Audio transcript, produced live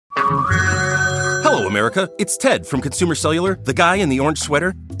Hello, America. It's Ted from Consumer Cellular, the guy in the orange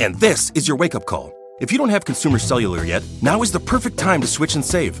sweater, and this is your wake-up call. If you don't have Consumer Cellular yet, now is the perfect time to switch and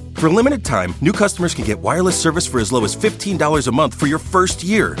save. For a limited time, new customers can get wireless service for as low as $15 a month for your first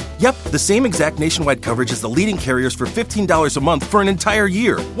year. Yep, the same exact nationwide coverage as the leading carriers for $15 a month for an entire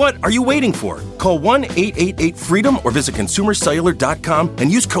year. What are you waiting for? Call 1-888-FREEDOM or visit consumercellular.com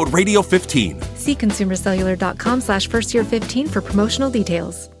and use code RADIO15. See consumercellular.com/firstyear15 for promotional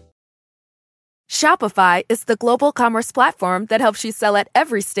details. Shopify is the global commerce platform that helps you sell at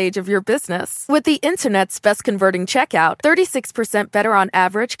every stage of your business. With the internet's best converting checkout, 36% better on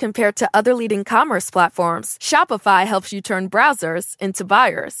average compared to other leading commerce platforms, Shopify helps you turn browsers into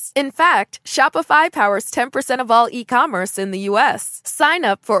buyers. In fact, Shopify powers 10% of all e-commerce in the U.S. Sign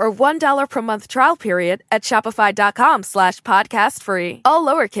up for a $1 per month trial period at shopify.com/podcastfree. All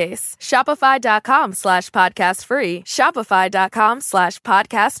lowercase, shopify.com/podcastfree,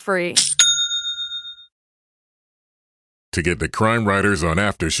 shopify.com/podcastfree. To get the Crime Writers on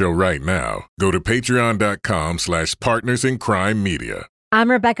After Show right now, go to patreon.com/partnersincrimemedia.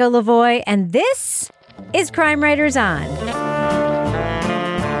 I'm Rebecca Lavoie, and this is Crime Writers On.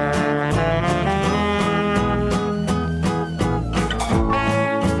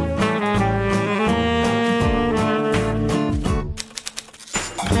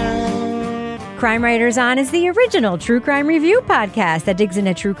 Crime Writers On is the original true crime review podcast that digs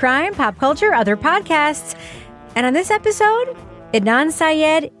into true crime, pop culture, other podcasts. And on this episode, Adnan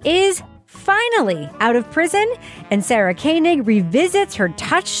Syed is finally out of prison, and Sarah Koenig revisits her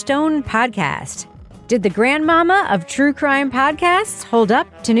Touchstone podcast. Did the grandmama of true crime podcasts hold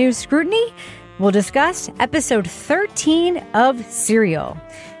up to new scrutiny? We'll discuss episode 13 of Serial.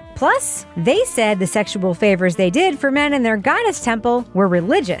 Plus, they said the sexual favors they did for men in their goddess temple were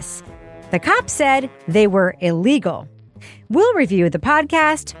religious. The cops said they were illegal. We'll review the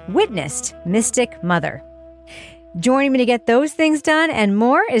podcast Witnessed Mystic Mother. Joining me to get those things done and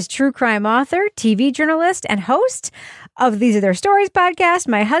more is true crime author, TV journalist, and host of These Are Their Stories podcast,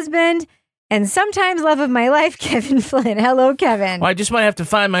 my husband, and sometimes love of my life, Kevin Flynn. Hello, Kevin. Well, I just might have to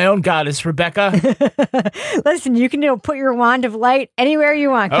find my own goddess, Rebecca. Listen, you can put your wand of light anywhere you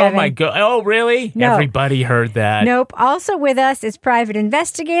want, Kevin. Oh, my God. Oh, really? No. Everybody heard that. Nope. Also with us is private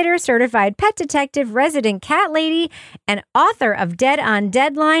investigator, certified pet detective, resident cat lady, and author of Dead on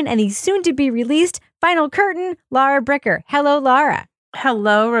Deadline and the soon-to-be-released Final Curtain, Laura Bricker. Hello, Laura.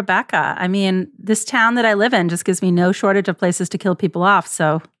 Hello, Rebecca. I mean, this town that I live in just gives me no shortage of places to kill people off,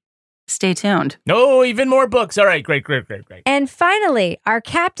 so stay tuned. No, even more books. All right, great. And finally, our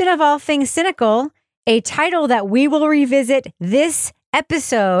captain of all things cynical, a title that we will revisit this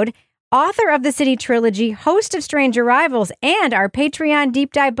episode, author of the City Trilogy, host of Strange Arrivals, and our Patreon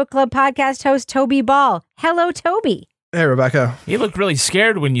Deep Dive Book Club podcast host, Toby Ball. Hello, Toby. Hey, Rebecca. You looked really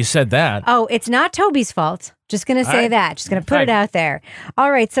scared when you said that. Oh, it's not Toby's fault. Just going to say that. Just going to put it out there. All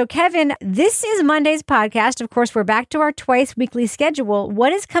right. So, Kevin, this is Monday's podcast. Of course, we're back to our twice weekly schedule.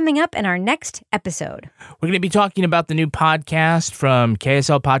 What is coming up in our next episode? We're going to be talking about the new podcast from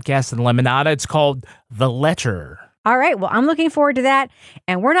KSL Podcast and Lemonada. It's called The Letter. All right. Well, I'm looking forward to that.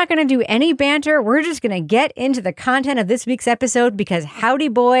 And we're not going to do any banter. We're just going to get into the content of this week's episode because howdy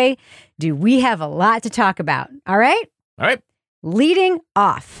boy, do we have a lot to talk about. All right? All right. Leading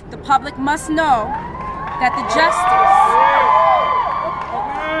off. The public must know that the justice.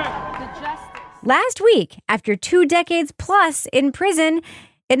 Last week, after 2 decades plus in prison,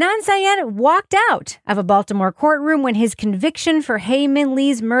 Adnan Syed walked out of a Baltimore courtroom when his conviction for Hae Min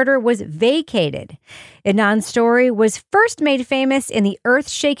Lee's murder was vacated. Adnan's story was first made famous in the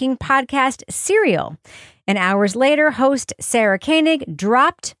earth-shaking podcast Serial. And hours later, host Sarah Koenig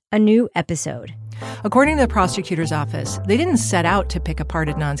dropped a new episode. According to the prosecutor's office, they didn't set out to pick apart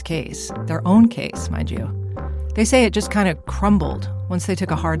Adnan's case, their own case, mind you. They say it just kind of crumbled once they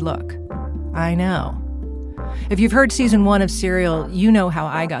took a hard look. I know. If you've heard season 1 of Serial, you know how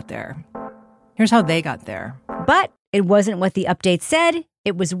I got there. Here's how they got there. But it wasn't what the update said.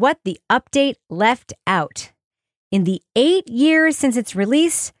 It was what the update left out. In the 8 years since its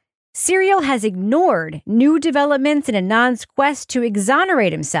release, Serial has ignored new developments in Adnan's quest to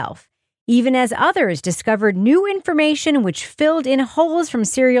exonerate himself, even as others discovered new information which filled in holes from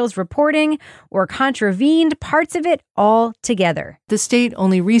Serial's reporting or contravened parts of it altogether. The state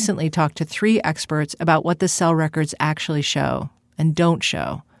only recently talked to 3 experts about what the cell records actually show and don't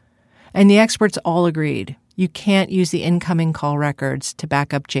show. And the experts all agreed you can't use the incoming call records to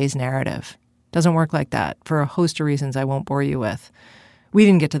back up Jay's narrative. Doesn't work like that for a host of reasons I won't bore you with. We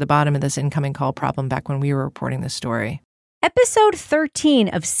didn't get to the bottom of this incoming call problem back when we were reporting this story. Episode 13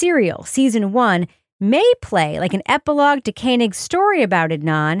 of Serial, Season 1, may play like an epilogue to Koenig's story about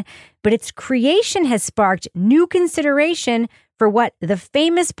Adnan, but its creation has sparked new consideration for what the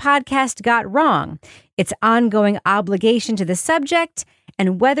famous podcast got wrong, its ongoing obligation to the subject,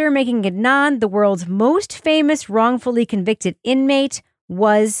 and whether making Adnan the world's most famous wrongfully convicted inmate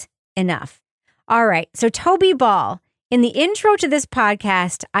was enough. All right, so Toby Ball, in the intro to this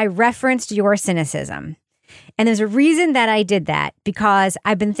podcast, I referenced your cynicism. And there's a reason that I did that, because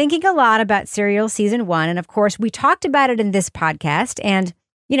I've been thinking a lot about Serial Season 1. And of course, we talked about it in this podcast. And,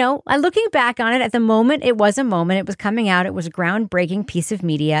 you know, looking back on it, at the moment, it was a moment. It was coming out. It was a groundbreaking piece of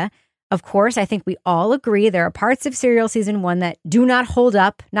media. Of course, I think we all agree there are parts of Serial Season 1 that do not hold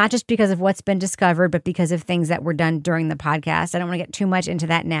up, not just because of what's been discovered, but because of things that were done during the podcast. I don't want to get too much into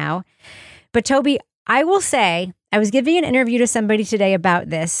that now. But Toby, I will say, I was giving an interview to somebody today about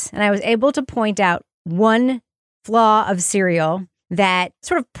this, and I was able to point out one flaw of Serial that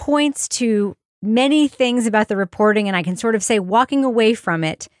sort of points to many things about the reporting, and I can sort of say, walking away from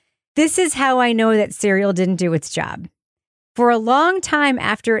it, this is how I know that Serial didn't do its job. For a long time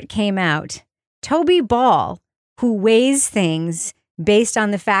after it came out, Toby Ball, who weighs things based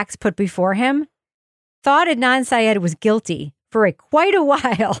on the facts put before him, thought Adnan Syed was guilty for quite a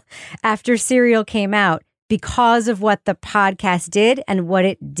while after Serial came out because of what the podcast did and what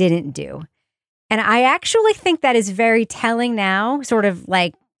it didn't do. And I actually think that is very telling now, sort of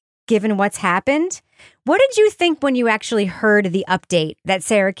like given what's happened. What did you think when you actually heard the update that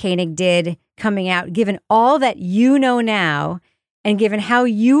Sarah Koenig did coming out, given all that you know now and given how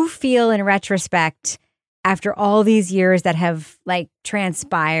you feel in retrospect after all these years that have like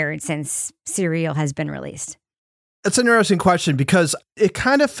transpired since Serial has been released? It's an interesting question because it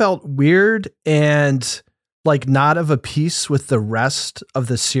kind of felt weird and like not of a piece with the rest of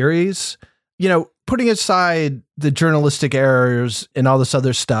the series. You know, putting aside the journalistic errors and all this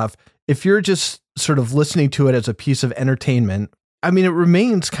other stuff, if you're just sort of listening to it as a piece of entertainment, I mean, it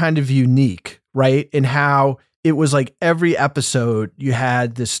remains kind of unique, right? In how it was like every episode you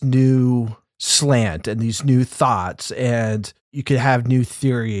had this new slant and these new thoughts and you could have new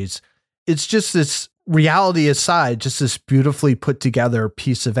theories. It's just this, reality aside, just this beautifully put together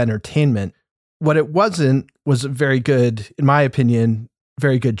piece of entertainment. What it wasn't was very good, in my opinion,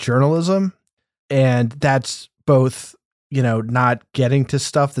 very good journalism. And that's both, you know, not getting to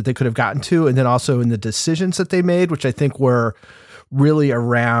stuff that they could have gotten to, and then also in the decisions that they made, which I think were really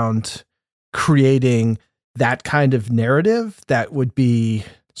around creating that kind of narrative that would be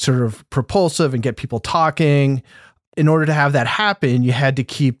sort of propulsive and get people talking. In order to have that happen, you had to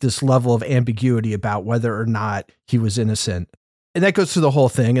keep this level of ambiguity about whether or not he was innocent. And that goes through the whole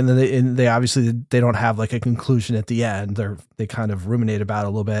thing. And then they obviously, they don't have like a conclusion at the end. They kind of ruminate about it a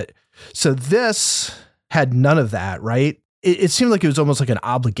little bit. So this had none of that, right? It seemed like it was almost like an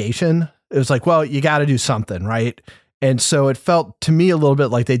obligation. It was like, well, you got to do something, right? And so it felt to me a little bit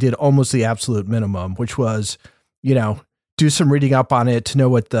like they did almost the absolute minimum, which was, you know, do some reading up on it to know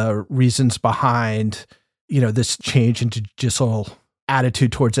what the reasons behind, you know, this change in judicial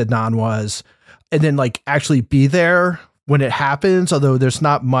attitude towards Adnan was, and then like actually be there when it happens, although there's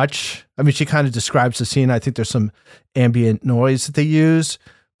not much. I mean, she kind of describes the scene. I think there's some ambient noise that they use,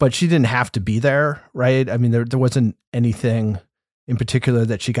 but she didn't have to be there, right? I mean, there wasn't anything in particular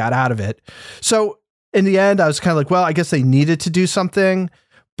that she got out of it. So in the end, I was kind of like, well, I guess they needed to do something,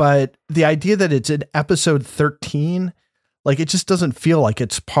 but the idea that it's in episode 13, like it just doesn't feel like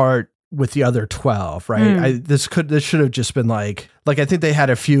it's part with the other 12, right? This should have just been like I think they had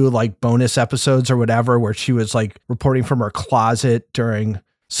a few like bonus episodes or whatever where she was like reporting from her closet during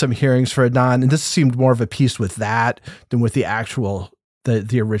some hearings for Adnan, and this seemed more of a piece with that than with the actual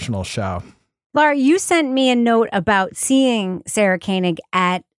the original show. Laura, you sent me a note about seeing Sarah Koenig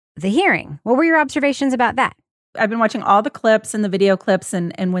at the hearing. What were your observations about that? I've been watching all the clips and the video clips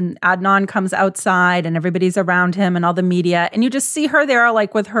and when Adnan comes outside and everybody's around him and all the media, and you just see her there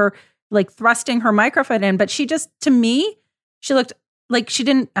like with her like thrusting her microphone in, but she just, to me, she looked like she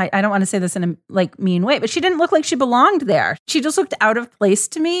didn't, I don't want to say this in a like mean way, but she didn't look like she belonged there. She just looked out of place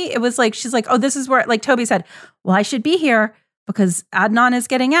to me. It was like, she's like, oh, this is where, like Toby said, well, I should be here because Adnan is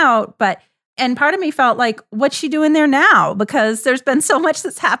getting out. And part of me felt like, what's she doing there now? Because there's been so much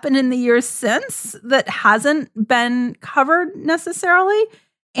that's happened in the years since that hasn't been covered necessarily.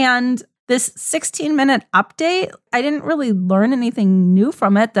 And this 16-minute update, I didn't really learn anything new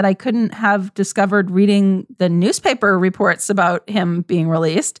from it that I couldn't have discovered reading the newspaper reports about him being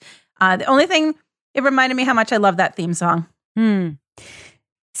released. The only thing, it reminded me how much I love that theme song.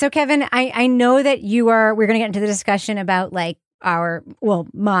 So Kevin, I know that we're going to get into the discussion about like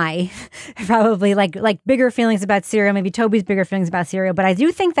my probably like bigger feelings about Serial, maybe Toby's bigger feelings about Serial. But I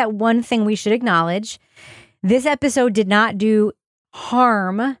do think that one thing we should acknowledge, this episode did not do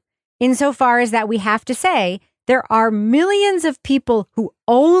harm insofar as that we have to say there are millions of people who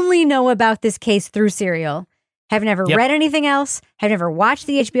only know about this case through Serial, have never read anything else, have never watched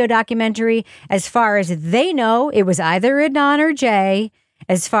the HBO documentary. As far as they know, it was either Adnan or Jay.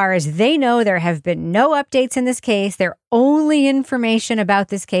 As far as they know, there have been no updates in this case. Their only information about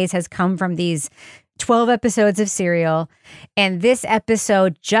this case has come from these 12 episodes of Serial. And this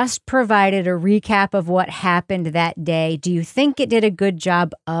episode just provided a recap of what happened that day. Do you think it did a good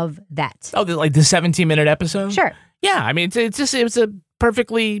job of that? Oh, like the 17-minute episode? Sure. Yeah, I mean, it was a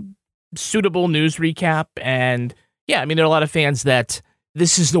perfectly suitable news recap. And yeah, I mean, there are a lot of fans that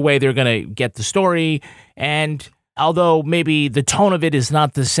this is the way they're going to get the story. And although maybe the tone of it is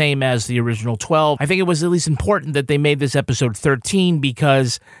not the same as the original 12, I think it was at least important that they made this episode 13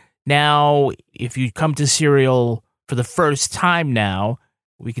 because now if you come to Serial for the first time now,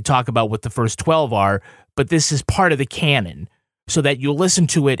 we could talk about what the first 12 are, but this is part of the canon so that you'll listen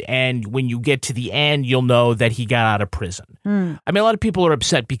to it and when you get to the end, you'll know that he got out of prison. I mean, a lot of people are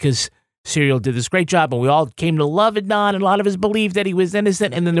upset because Serial did this great job and we all came to love Adnan and a lot of us believed that he was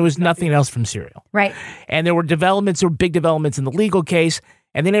innocent and then there was nothing else from Serial. Right. And there were big developments in the legal case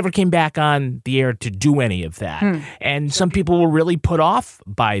and they never came back on the air to do any of that. And some people were really put off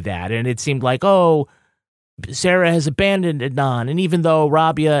by that. And it seemed like, oh, Sarah has abandoned Adnan. And even though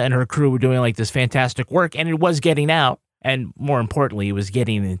Rabia and her crew were doing like this fantastic work and it was getting out, and more importantly, it was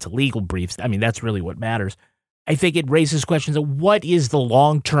getting into legal briefs. I mean, that's really what matters. I think it raises questions of what is the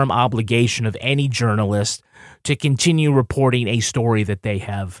long-term obligation of any journalist to continue reporting a story that they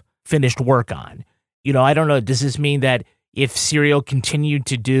have finished work on. You know, I don't know. Does this mean that if Serial continued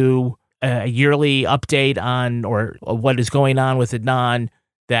to do a yearly update on or what is going on with Adnan,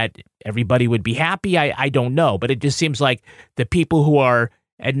 that everybody would be happy? I don't know. But it just seems like the people who are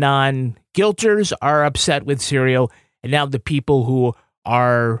Adnan guilters are upset with Serial. And now the people who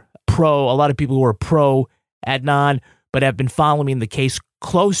are a lot of people who are pro Adnan, but have been following the case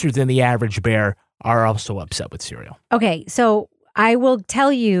closer than the average bear are also upset with Serial. Okay, so I will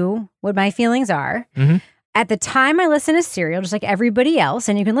tell you what my feelings are. At the time I listened to Serial, just like everybody else,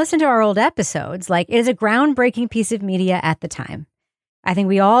 and you can listen to our old episodes, like it is a groundbreaking piece of media at the time. I think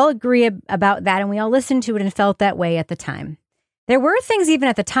we all agree about that, and we all listened to it and felt that way at the time. There were things even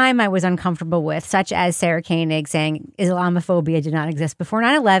at the time I was uncomfortable with, such as Sarah Koenig saying Islamophobia did not exist before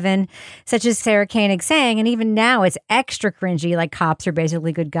 9/11, such as Sarah Koenig saying, and even now it's extra cringy, like cops are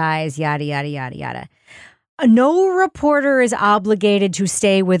basically good guys, yada, yada, yada, yada. No reporter is obligated to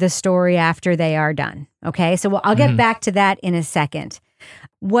stay with a story after they are done. Okay, so I'll get back to that in a second.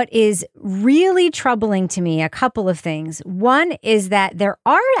 What is really troubling to me, a couple of things. One is that there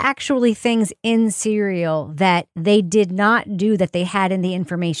are actually things in Serial that they did not do that they had in the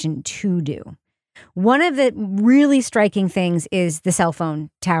information to do. One of the really striking things is the cell phone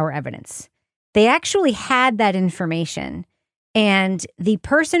tower evidence. They actually had that information. And the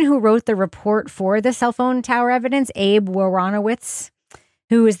person who wrote the report for the cell phone tower evidence, Abe Woronowitz,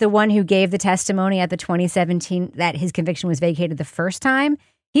 who is the one who gave the testimony at the 2017 that his conviction was vacated the first time,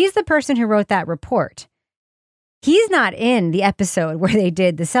 he's the person who wrote that report. He's not in the episode where they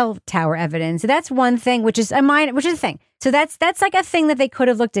did the cell tower evidence. So that's one thing, which is a thing. So that's like a thing that they could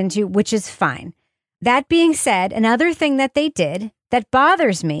have looked into, which is fine. That being said, another thing that they did that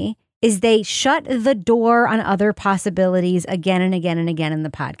bothers me is they shut the door on other possibilities again and again and again in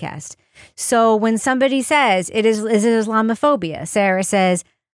the podcast. So when somebody says, is it Islamophobia? Sarah says,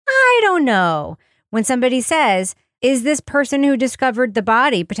 I don't know. When somebody says, is this person who discovered the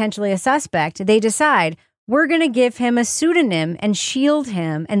body potentially a suspect? They decide, we're going to give him a pseudonym and shield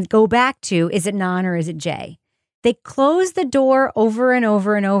him and go back to, is it Nan or is it Jay? They close the door over and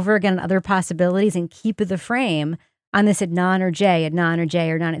over and over again on other possibilities and keep the frame on this Adnan or Jay, Adnan or Jay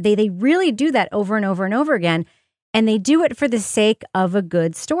or Adnan. They really do that over and over and over again. And they do it for the sake of a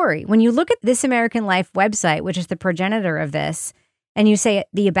good story. When you look at This American Life website, which is the progenitor of this, and you say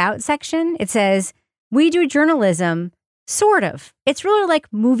the About section, it says, we do journalism, sort of. It's really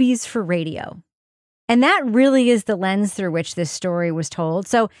like movies for radio. And that really is the lens through which this story was told.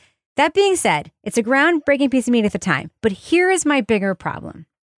 So that being said, it's a groundbreaking piece of media at the time. But here is my bigger problem.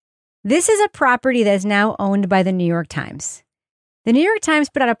 This is a property that is now owned by the New York Times. The New York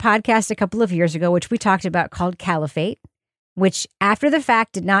Times put out a podcast a couple of years ago, which we talked about, called Caliphate, which after the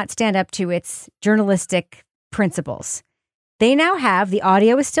fact did not stand up to its journalistic principles. They now have, the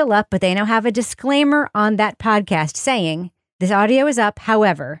audio is still up, but they now have a disclaimer on that podcast saying, this audio is up,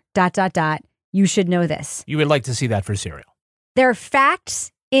 however, ... you should know this. You would like to see that for Serial. There are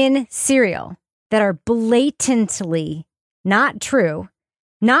facts in Serial that are blatantly not true.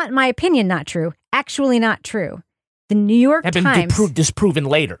 Not in my opinion, not true. Actually not true. The New York Have Times... been disproven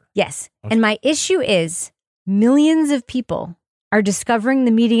later. Yes. Okay. And my issue is millions of people are discovering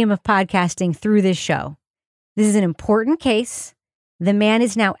the medium of podcasting through this show. This is an important case. The man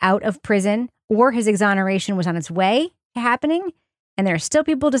is now out of prison, or his exoneration was on its way to happening. And there are still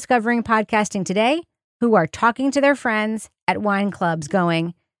people discovering podcasting today who are talking to their friends at wine clubs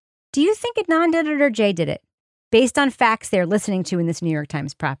going, do you think Adnan did it or Jay did it? Based on facts they're listening to in this New York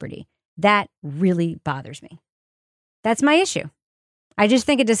Times property. That really bothers me. That's my issue. I just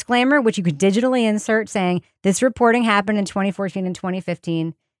think a disclaimer, which you could digitally insert saying this reporting happened in 2014 and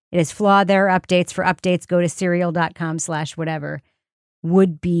 2015. It is flawed. There are updates. For updates, go to serial.com/whatever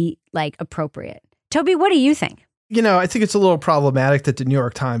would be like appropriate. Toby, what do you think? You know, I think it's a little problematic that the New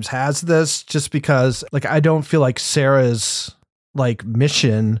York Times has this just because like, I don't feel like Sarah's like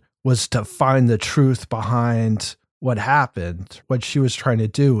mission was to find the truth behind what happened. What she was trying to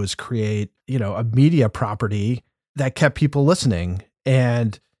do was create, you know, a media property that kept people listening,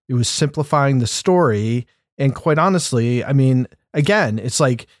 and it was simplifying the story. And quite honestly, I mean, again, it's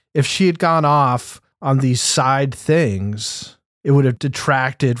like if she had gone off on these side things, it would have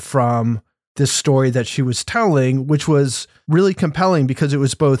detracted from this story that she was telling, which was really compelling because it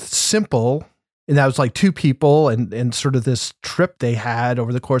was both simple, and that was like two people and sort of this trip they had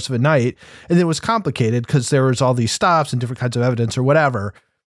over the course of a night. And it was complicated because there was all these stops and different kinds of evidence or whatever.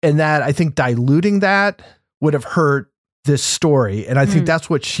 And that I think diluting that would have hurt this story. And I think that's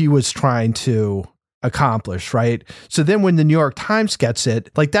what she was trying to accomplish, right? So then when the New York Times gets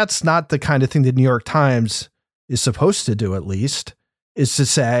it, like that's not the kind of thing the New York Times is supposed to do, at least, is to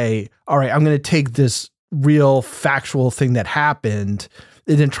say, all right, I'm going to take this real factual thing that happened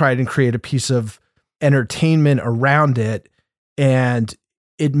and then try to create a piece of entertainment around it. And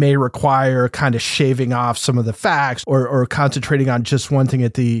it may require kind of shaving off some of the facts or concentrating on just one thing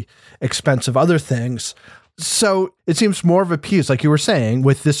at the expense of other things. So it seems more of a piece, like you were saying,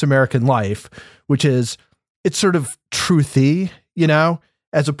 with This American Life, which is, it's sort of truthy, you know,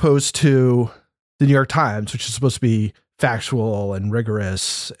 as opposed to the New York Times, which is supposed to be factual and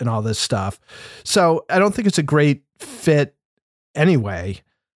rigorous and all this stuff. So I don't think it's a great fit anyway,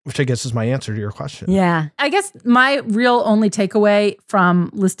 which I guess is my answer to your question. Yeah. I guess my real only takeaway from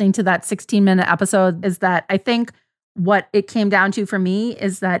listening to that 16-minute episode is that I think what it came down to for me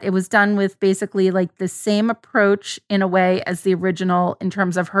is that it was done with basically like the same approach in a way as the original in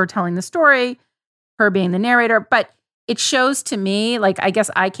terms of her telling the story, her being the narrator. But it shows to me, like, I guess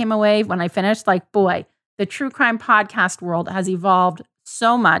I came away when I finished like, boy, the true crime podcast world has evolved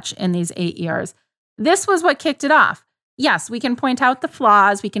so much in these 8 years. This was what kicked it off. Yes, we can point out the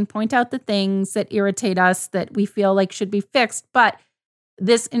flaws. We can point out the things that irritate us that we feel like should be fixed. But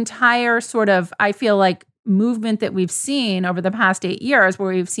this entire sort of, I feel like, movement that we've seen over the past 8 years,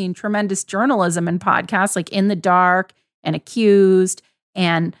 where we've seen tremendous journalism in podcasts like In the Dark and Accused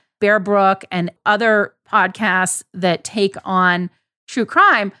and Bear Brook and other podcasts that take on true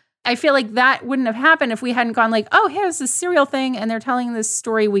crime. I feel like that wouldn't have happened if we hadn't gone like, oh, here's this serial thing, and they're telling this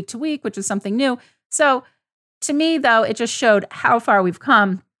story week to week, which is something new. So to me, though, it just showed how far we've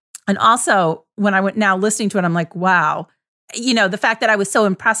come. And also, when I went now listening to it, I'm like, wow, you know, the fact that I was so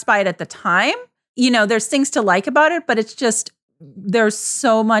impressed by it at the time, you know, there's things to like about it, but it's just, there's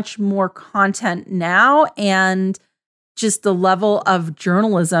so much more content now. And just the level of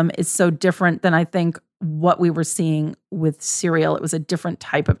journalism is so different than I think what we were seeing with Serial. It was a different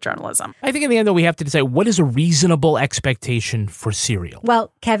type of journalism. I think in the end, though, we have to decide what is a reasonable expectation for Serial.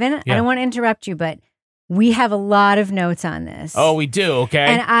 Well, Kevin, I don't want to interrupt you, but we have a lot of notes on this. Oh, we do? Okay.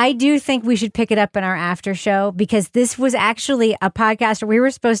 And I do think we should pick it up in our after show, because this was actually a podcast where we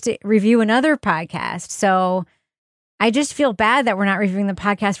were supposed to review another podcast. So I just feel bad that we're not reviewing the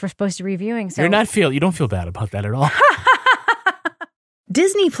podcast we're supposed to be reviewing. So you don't feel bad about that at all.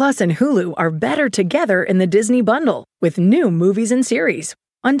 Disney Plus and Hulu are better together in the Disney Bundle with new movies and series.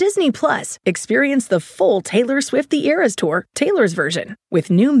 On Disney Plus, experience the full Taylor Swift The Eras Tour, Taylor's version, with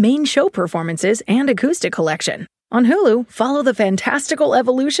new main show performances and acoustic collection. On Hulu, follow the fantastical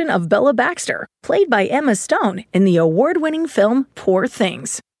evolution of Bella Baxter, played by Emma Stone in the award-winning film Poor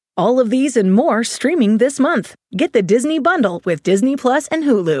Things. All of these and more streaming this month. Get the Disney Bundle with Disney Plus and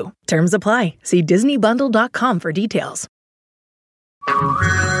Hulu. Terms apply. See DisneyBundle.com for details.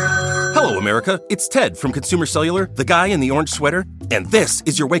 Hello, America. It's Ted from Consumer Cellular, the guy in the orange sweater, and this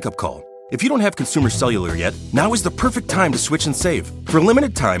is your wake-up call. If you don't have Consumer Cellular yet, now is the perfect time to switch and save. For a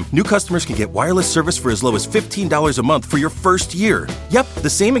limited time, new customers can get wireless service for as low as $15 a month for your first year. Yep, the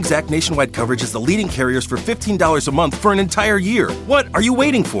same exact nationwide coverage as the leading carriers for $15 a month for an entire year. What are you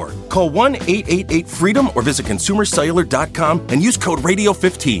waiting for? Call 1-888-FREEDOM or visit consumercellular.com and use code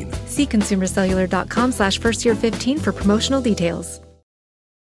RADIO15. See consumercellular.com/firstyear15 for promotional details.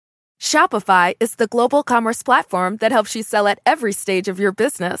 Shopify is the global commerce platform that helps you sell at every stage of your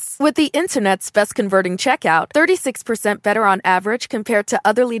business. With the internet's best converting checkout, 36% better on average compared to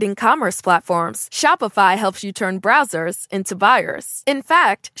other leading commerce platforms, Shopify helps you turn browsers into buyers. In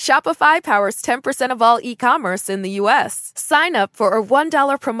fact, Shopify powers 10% of all e-commerce in the U.S. Sign up for a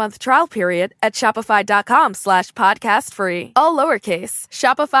 $1 per month trial period at shopify.com/podcastfree. All lowercase,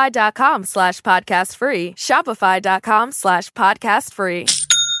 shopify.com/podcastfree, shopify.com/podcastfree.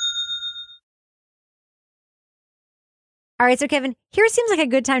 All right, so Kevin, here seems like a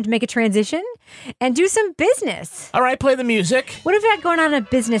good time to make a transition and do some business. All right, play the music. What have we got going on in the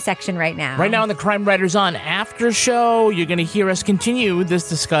business section right now? Right now on the Crime Writers On After Show, you're going to hear us continue this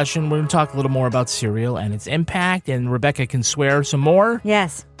discussion. We're going to talk a little more about Serial and its impact, and Rebecca can swear some more.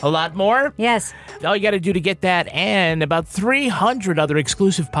 Yes. A lot more? Yes. All you got to do to get that and about 300 other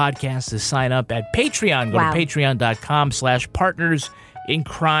exclusive podcasts is sign up at Patreon. Go to patreon.com/partners in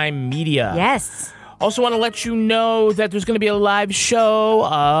crime media. Yes. Also want to let you know that there's going to be a live show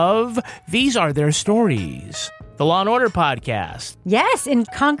of These Are Their Stories, the Law & Order podcast. Yes, in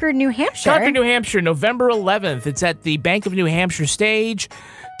Concord, New Hampshire. Concord, New Hampshire, November 11th. It's at the Bank of New Hampshire stage.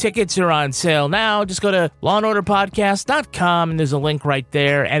 Tickets are on sale now. Just go to lawandorderpodcast.com, and there's a link right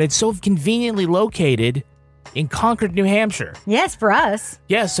there. And it's so conveniently located in Concord, New Hampshire. Yes, for us.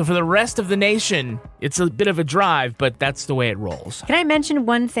 Yes, so for the rest of the nation, it's a bit of a drive, but that's the way it rolls. Can I mention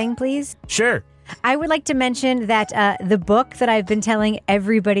one thing, please? Sure. I would like to mention that the book that I've been telling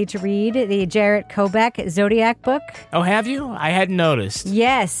everybody to read, the Jarrett Kobek Zodiac book. Oh, have you? I hadn't noticed.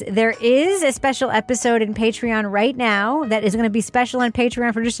 Yes, there is a special episode in Patreon right now that is going to be special on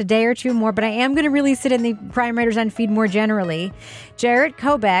Patreon for just a day or two more, but I am going to release it in the Crime Writers On feed more generally. Jarrett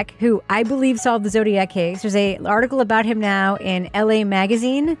Kobek, who I believe solved the Zodiac case, there's an article about him now in LA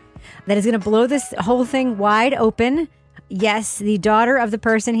Magazine that is going to blow this whole thing wide open. Yes, the daughter of the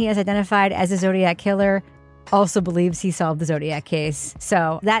person he has identified as a Zodiac killer also believes he solved the Zodiac case.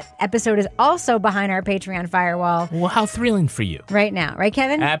 So that episode is also behind our Patreon firewall. Well, how thrilling for you. Right now. Right,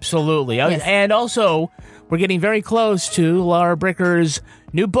 Kevin? Absolutely. Yes. And also, we're getting very close to Laura Bricker's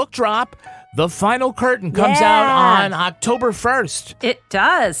new book drop. The Final Curtain comes out on October 1st. It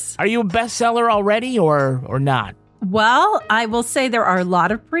does. Are you a bestseller already or not? Well, I will say there are a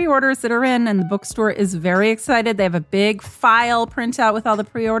lot of pre-orders that are in, and the bookstore is very excited. They have a big file printout with all the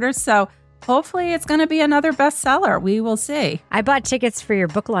pre-orders, so hopefully it's going to be another bestseller. We will see. I bought tickets for your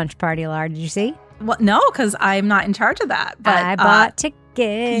book launch party, Laura. Did you see? Well, no, because I'm not in charge of that. But I bought tickets.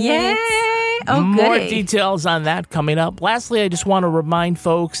 Yay! Oh, More goody. details on that coming up. Lastly, I just want to remind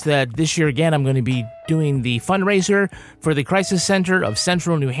folks that this year again, I'm going to be doing the fundraiser for the Crisis Center of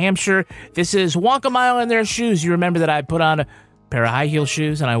Central New Hampshire. This is Walk a Mile in Their Shoes. You remember that I put on a pair of high heel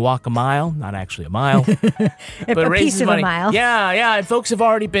shoes and I walk a mile, not actually a mile, but a piece of money. A mile. Yeah. And folks have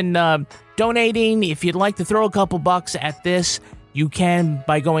already been donating. If you'd like to throw a couple bucks at this, you can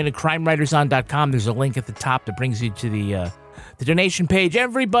by going to crimewriterson.com. There's a link at the top that brings you to the donation page.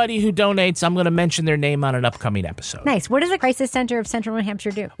 Everybody who donates, I'm going to mention their name on an upcoming episode. Nice. What does the Crisis Center of Central New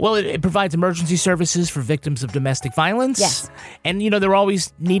Hampshire do? Well, it provides emergency services for victims of domestic violence. Yes. And, they're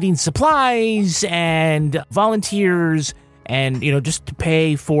always needing supplies and volunteers and, just to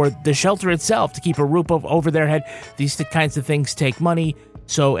pay for the shelter itself, to keep a roof over their head. These kinds of things take money.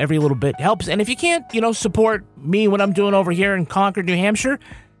 So every little bit helps. And if you can't, support me, what I'm doing over here in Concord, New Hampshire,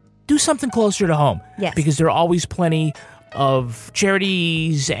 do something closer to home. Yes. Because there are always plenty of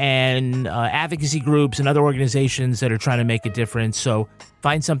charities and advocacy groups and other organizations that are trying to make a difference. So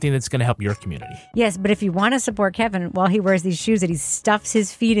find something that's going to help your community. Yes, but if you want to support Kevin while he wears these shoes that he stuffs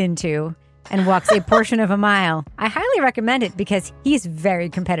his feet into and walks a portion of a mile, I highly recommend it because he's very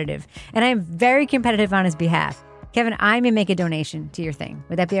competitive. And I'm very competitive on his behalf. Kevin, I may make a donation to your thing.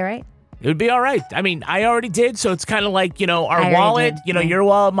 Would that be all right? It would be all right. I mean, I already did, so it's kind of like, our wallet, did. your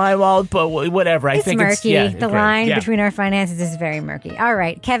wallet, my wallet, but whatever. I think murky. it's the great. line between our finances is very murky. All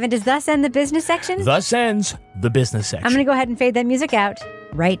right, Kevin, does thus end the business section? Thus ends the business section. I'm going to go ahead and fade that music out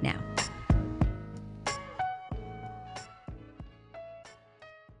right now.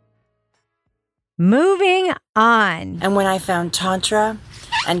 Moving on. And when I found Tantra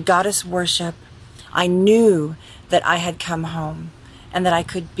and goddess worship, I knew that I had come home and that I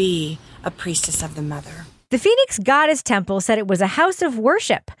could be a priestess of the mother. The Phoenix Goddess Temple said it was a house of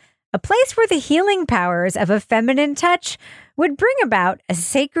worship, a place where the healing powers of a feminine touch would bring about a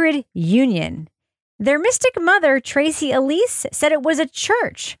sacred union. Their mystic mother, Tracy Elise, said it was a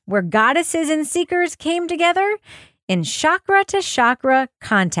church where goddesses and seekers came together in chakra to chakra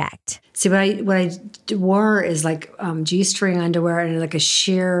contact. See, what I wore is like G-string underwear and like a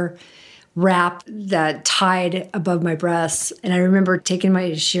sheer wrap that tied above my breasts. And I remember taking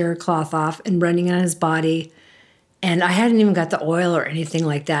my sheer cloth off and running it on his body. And I hadn't even got the oil or anything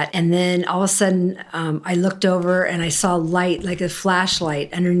like that. And then all of a sudden, I looked over and I saw light, like a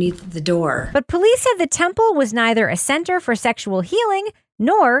flashlight, underneath the door. But police said the temple was neither a center for sexual healing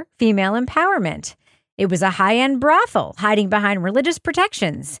nor female empowerment. It was a high-end brothel hiding behind religious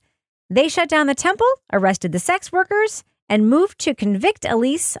protections. They shut down the temple, arrested the sex workers, and moved to convict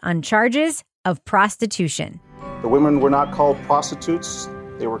Elise on charges of prostitution. The women were not called prostitutes,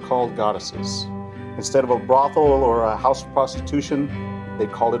 they were called goddesses. Instead of a brothel or a house of prostitution, they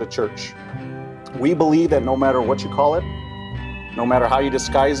called it a church. We believe that no matter what you call it, no matter how you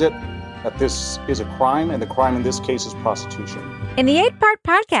disguise it, that this is a crime, and the crime in this case is prostitution. In the 8-part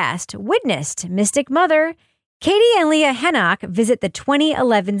podcast, Witnessed Mystic Mother, Katie and Leah Hennock visit the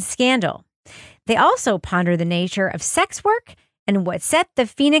 2011 scandal. They also ponder the nature of sex work and what set the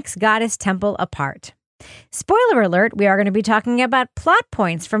Phoenix Goddess Temple apart. Spoiler alert, we are going to be talking about plot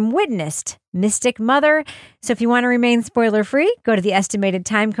points from Witnessed Mystic Mother. So if you want to remain spoiler-free, go to the estimated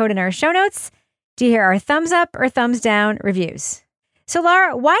time code in our show notes to hear our thumbs up or thumbs down reviews. So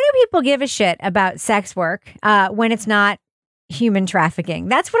Laura, why do people give a shit about sex work when it's not human trafficking?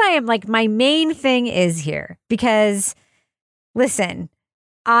 That's what I am like. My main thing is here because, listen,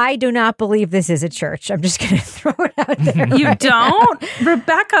 I do not believe this is a church. I'm just going to throw it out there. You don't?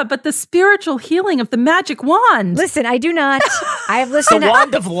 Rebecca, but the spiritual healing of the magic wand. Listen, I do not. I have listened the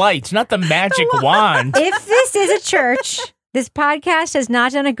wand of light, not the magic wand. If this is a church, this podcast has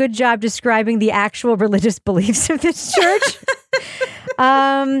not done a good job describing the actual religious beliefs of this church.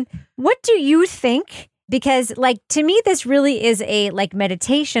 What do you think? Because, like, to me, this really is a, like,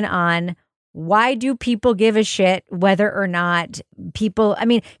 meditation on why do people give a shit whether or not people, I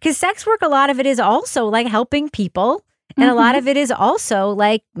mean, because sex work, a lot of it is also like helping people. And a lot of it is also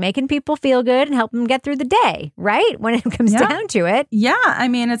like making people feel good and help them get through the day, right? When it comes down to it. Yeah. I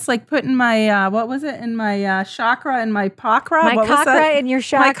mean, it's like putting my, what was it, in my chakra and my pakra? My chakra in your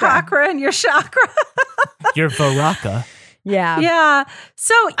chakra. My chakra and your chakra. Your varaka. Yeah. Yeah.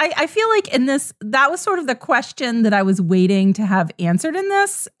 So I feel like in this, that was sort of the question that I was waiting to have answered in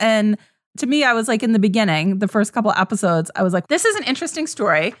this. And to me, I was like in the beginning, the first couple episodes, I was like, this is an interesting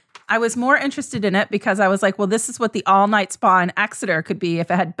story. I was more interested in it because I was like, well, this is what the all-night spa in Exeter could be if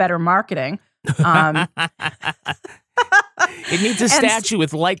it had better marketing. It needs a statue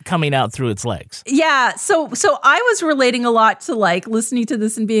with light coming out through its legs. Yeah. So I was relating a lot to like listening to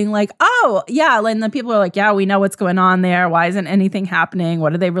this and being like, oh, yeah. And then people are like, yeah, we know what's going on there. Why isn't anything happening?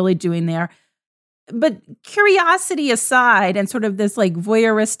 What are they really doing there? But curiosity aside and sort of this like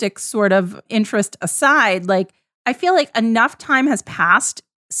voyeuristic sort of interest aside, like I feel like enough time has passed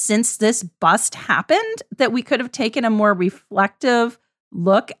since this bust happened that we could have taken a more reflective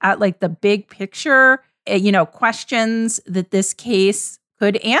look at like the big picture, questions that this case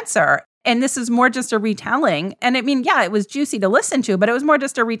could answer. And this is more just a retelling. And I mean, yeah, it was juicy to listen to, but it was more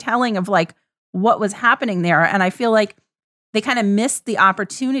just a retelling of like what was happening there. And I feel like they kind of missed the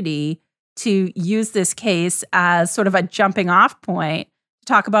opportunity to use this case as sort of a jumping off point to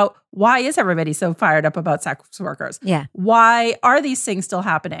talk about why is everybody so fired up about sex workers? Yeah. Why are these things still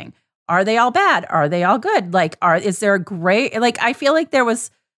happening? Are they all bad? Are they all good? Like, is there a gray? Like, I feel like there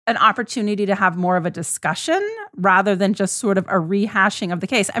was an opportunity to have more of a discussion rather than just sort of a rehashing of the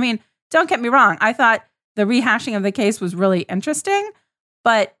case. I mean, don't get me wrong. I thought the rehashing of the case was really interesting,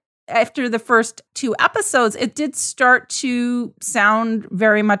 but after the first 2 episodes, it did start to sound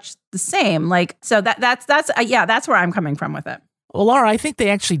very much the same. Like, so that's where I'm coming from with it. Well, Laura, I think they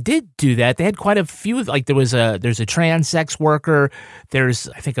actually did do that. They had quite a few. Like there's a trans sex worker. There's,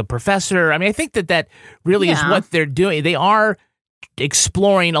 I think, a professor. I mean, I think that really is what they're doing. They are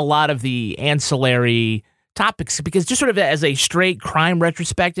exploring a lot of the ancillary topics because just sort of as a straight crime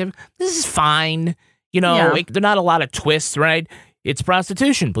retrospective, this is fine. There are not a lot of twists, right? It's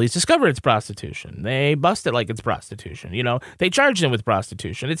prostitution. Police discover it's prostitution. They bust it like it's prostitution. They charge them with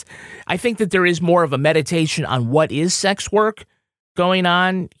prostitution. I think that there is more of a meditation on what is sex work going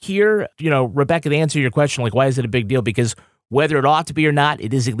on here. Rebecca, to answer your question, like, why is it a big deal? Because whether it ought to be or not,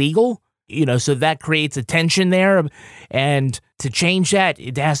 it is illegal. So that creates a tension there. And to change that,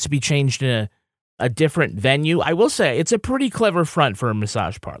 it has to be changed in a different venue. I will say it's a pretty clever front for a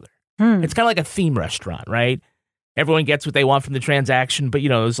massage parlor. It's kind of like a theme restaurant, right? everyone gets what they want from the transaction, but,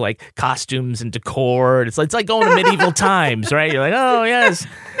 it's like costumes and decor. It's like going to medieval times, right? You're like, oh, yes.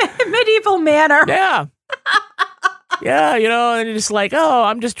 Medieval manor. Yeah. Yeah, and you're just like, oh,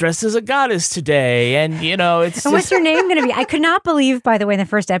 I'm just dressed as a goddess today. And, it's And what's your name going to be? I could not believe, by the way, in the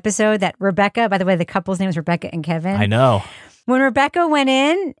first episode that Rebecca, by the way, the couple's name is Rebecca and Kevin. I know. When Rebecca went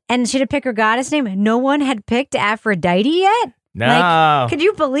in and she had to pick her goddess name, no one had picked Aphrodite yet. No. Could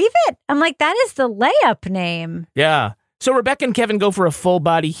you believe it? I'm like, that is the layup name. Yeah. So Rebecca and Kevin go for a full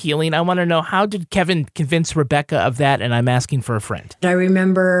body healing. I want to know, how did Kevin convince Rebecca of that? And I'm asking for a friend. I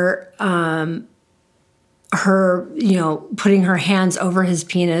remember her, putting her hands over his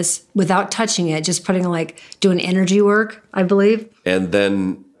penis without touching it, just doing energy work, I believe. And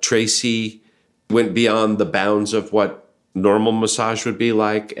then Tracy went beyond the bounds of what normal massage would be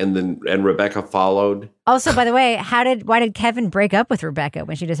like, and Rebecca followed. Also, by the way, why did Kevin break up with Rebecca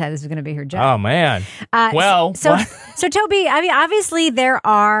when she decided this was going to be her job? Oh man. So Toby, I mean, obviously there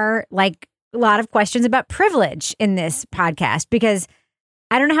are a lot of questions about privilege in this podcast, because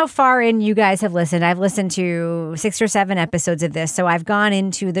I don't know how far in you guys have listened. I've listened to 6 or 7 episodes of this. So I've gone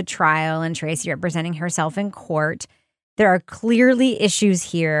into the trial and Tracy representing herself in court. There are clearly issues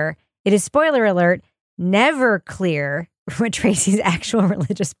here. It is, spoiler alert, never clear what Tracy's actual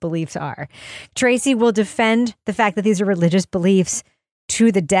religious beliefs are. Tracy will defend the fact that these are religious beliefs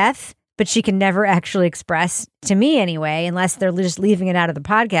to the death, but she can never actually express, to me anyway, unless they're just leaving it out of the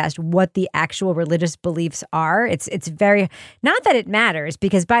podcast, what the actual religious beliefs are. It's very, not that it matters,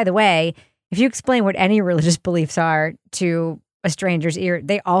 because, by the way, if you explain what any religious beliefs are to a stranger's ear,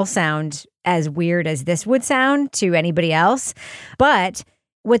 they all sound as weird as this would sound to anybody else. But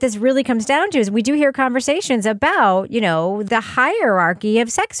what this really comes down to is we do hear conversations about, the hierarchy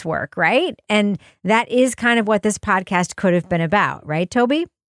of sex work, right? And that is kind of what this podcast could have been about, right, Toby?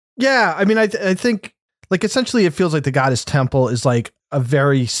 Yeah, I mean, I think, essentially it feels like the Goddess Temple is a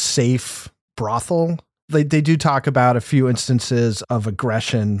very safe brothel. They do talk about a few instances of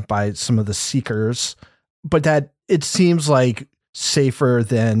aggression by some of the seekers, but that it seems like safer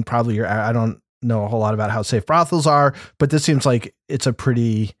than probably I don't know a whole lot about how safe brothels are, but this seems like it's a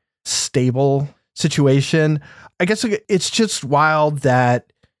pretty stable situation. I guess it's just wild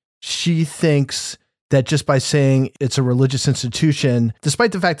that she thinks that just by saying it's a religious institution,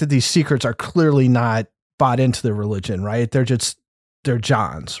 despite the fact that these seekers are clearly not bought into the religion, right? They're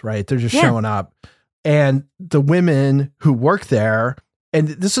Johns, right? They're just showing up. And the women who work there, and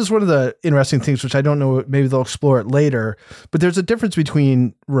this is one of the interesting things, which I don't know, maybe they'll explore it later, but there's a difference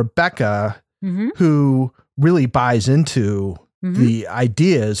between Rebecca, who really buys into the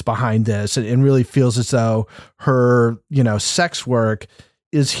ideas behind this and really feels as though her, sex work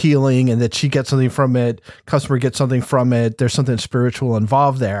is healing and that she gets something from it, customer gets something from it, there's something spiritual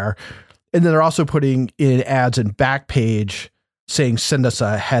involved there. And then they're also putting in ads and Backpage saying, send us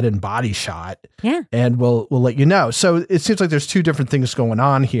a head and body shot. Yeah. And we'll let you know. So it seems like there's two different things going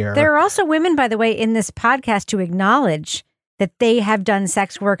on here. There are also women, by the way, in this podcast to acknowledge that they have done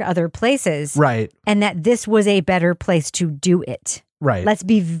sex work other places. Right. And that this was a better place to do it. Right. Let's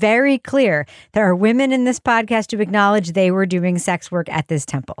be very clear. There are women in this podcast who acknowledge they were doing sex work at this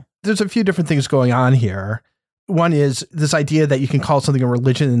temple. There's a few different things going on here. One is this idea that you can call something a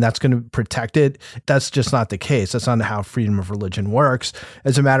religion and that's going to protect it. That's just not the case. That's not how freedom of religion works.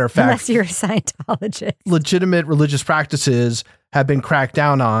 As a matter of fact, unless you're a Scientologist, legitimate religious practices have been cracked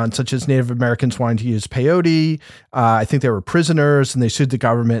down on, such as Native Americans wanting to use peyote. I think they were prisoners and they sued the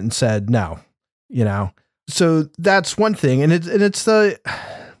government and said no, So that's one thing. And it's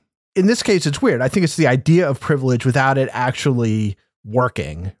in this case, it's weird. I think it's the idea of privilege without it actually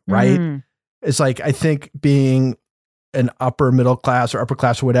working, right? Mm-hmm. It's I think being an upper middle class or upper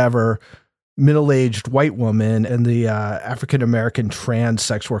class or whatever, middle-aged white woman, and the African-American trans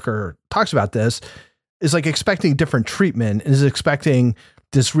sex worker talks about this, is expecting different treatment, is expecting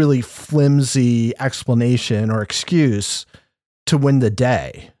this really flimsy explanation or excuse to win the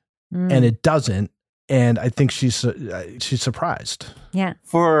day. And it doesn't. And I think she's surprised. Yeah.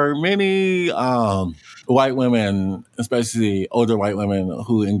 For many white women, especially older white women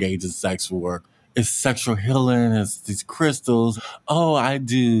who engage in sex work, it's sexual healing, it's these crystals. Oh, I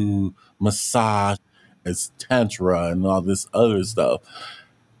do massage, it's tantra and all this other stuff.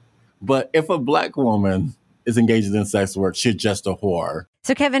 But if a Black woman is engaged in sex work, she's just a whore.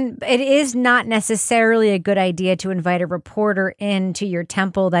 So, Kevin, it is not necessarily a good idea to invite a reporter into your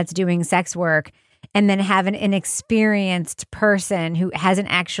temple that's doing sex work and then have an inexperienced person who hasn't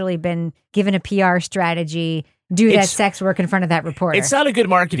actually been given a PR strategy do that sex work in front of that reporter. It's not a good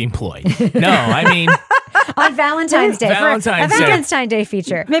marketing ploy. No, I mean... On Valentine's Day. Valentine's Day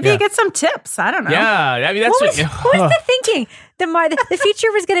feature. Maybe you get some tips. I don't know. Yeah, I mean, that's what was the thinking? The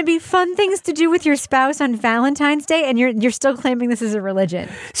feature was going to be fun things to do with your spouse on Valentine's Day, and you're still claiming this is a religion.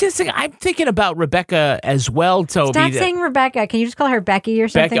 See, I'm thinking about Rebecca as well, Toby. Stop saying Rebecca. Can you just call her Becky or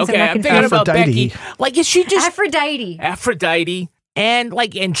something? Becky. Okay, I'm thinking about Becky. Like, is she just Aphrodite?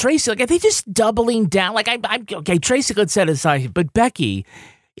 And Tracy, like, are they just doubling down? Like, I'm okay. Tracy, let's set aside, but Becky,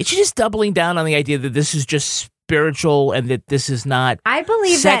 is she just doubling down on the idea that this is just spiritual and that this is not? I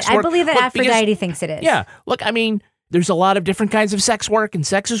believe that. I believe that Aphrodite thinks it is. Yeah. Look, I mean, there's a lot of different kinds of sex work, and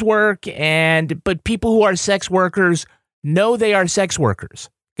sex is work, but people who are sex workers know they are sex workers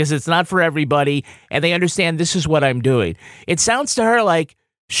because it's not for everybody, and they understand this is what I'm doing. It sounds to her like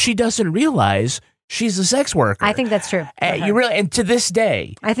she doesn't realize she's a sex worker. I think that's true. And to this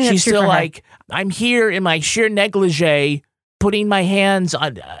day, I think she's that's true still for her. like, I'm here in my sheer negligee, putting my hands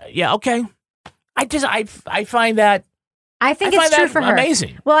on. Okay. I find that. I think it's true for her.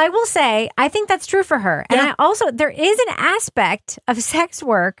 Amazing. Well, I will say, I think that's true for her. And I also, there is an aspect of sex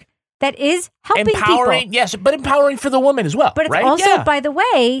work that is helping empowering, people. Yes, but empowering for the woman as well. But it's right? also, by the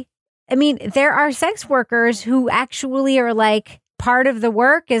way, I mean, there are sex workers who actually are like, part of the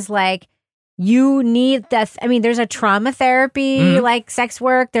work is like, you need that. I mean, there's a trauma therapy, like sex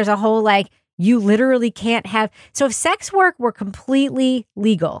work. There's a whole like, you literally can't have. So if sex work were completely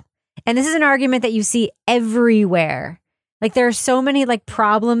legal, and this is an argument that you see everywhere, like there are so many like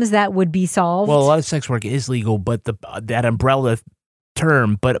problems that would be solved. Well, a lot of sex work is legal, but that umbrella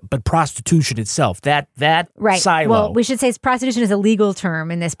term, but prostitution itself, that right. silo. Well, we should say prostitution is a legal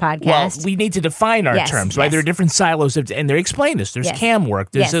term in this podcast. Well, we need to define our terms, right? There are different silos, and they explain this. There's cam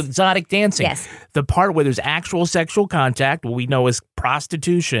work, there's exotic dancing. Yes. The part where there's actual sexual contact, what we know as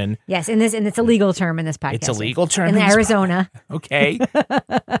prostitution. Yes, and it's a legal term in this podcast. It's a legal term in Arizona. Okay.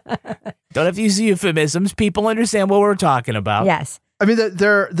 Don't have to use euphemisms. People understand what we're talking about. Yes. I mean,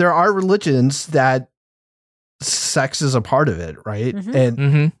 there are religions that sex is a part of it, right?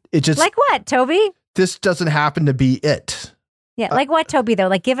 And it just like what, Toby? This doesn't happen to be it. Yeah, like what, Toby? Though,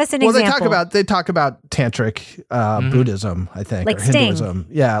 like give us an example. They talk about tantric Buddhism, I think, like or Sting. Hinduism.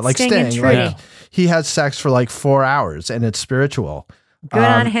 Yeah, like Sting. Like he has sex for like 4 hours, and it's spiritual. Good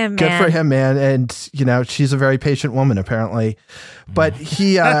on him, man. Good for him, man. And she's a very patient woman, apparently. But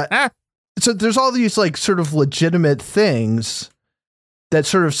he, so there's all these like sort of legitimate things that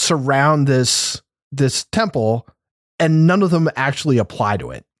sort of surround this temple, and none of them actually apply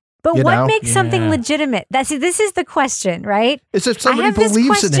to it. But what makes something legitimate? This is the question, right? It's if somebody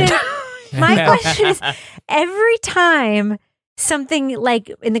believes in it. My question is, every time something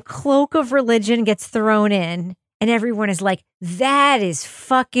like in the cloak of religion gets thrown in, and everyone is like, that is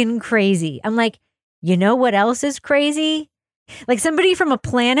fucking crazy. I'm like, you know what else is crazy? Like somebody from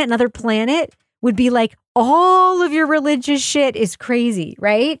another planet would be like, all of your religious shit is crazy,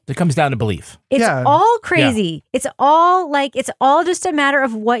 right? It comes down to belief. It's all crazy. Yeah. It's all just a matter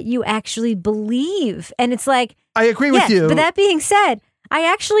of what you actually believe. And it's like, I agree with you. But that being said, I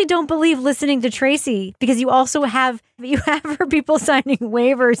actually don't believe listening to Tracy, because you also have her people signing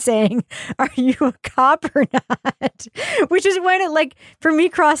waivers saying, are you a cop or not? Which is when it like, for me,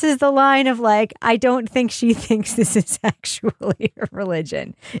 crosses the line of like, I don't think she thinks this is actually a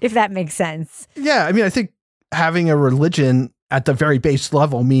religion, if that makes sense. Yeah. I mean, I think having a religion at the very base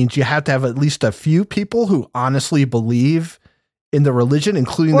level means you have to have at least a few people who honestly believe in the religion,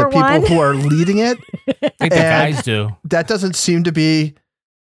 including the people who are leading it. I think the guys do. That doesn't seem to be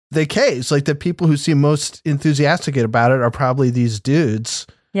the case. Like the people who seem most enthusiastic about it are probably these dudes.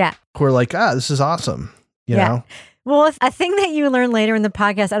 Yeah. Who are like, this is awesome. You know? Well, a thing that you learn later in the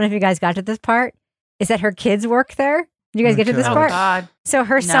podcast, I don't know if you guys got to this part, is that her kids work there. Did you guys get to this part? Oh, God. So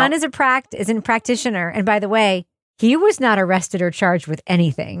her son is a practitioner. And by the way, he was not arrested or charged with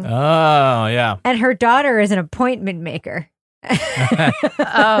anything. Oh, yeah. And her daughter is an appointment maker.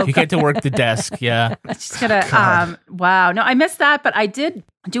 You get to work the desk. Yeah. She's gonna, wow. No, I missed that, but I did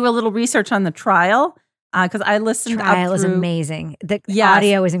do a little research on the trial because I listened up through. Trial is amazing. The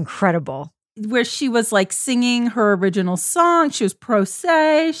audio is incredible. Where she was like singing her original song. She was pro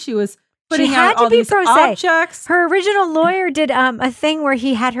se. She was putting out all these objects. Her original lawyer did a thing where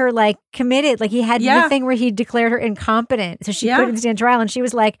he had her like committed, like he had the thing where he declared her incompetent, so she couldn't stand trial. And she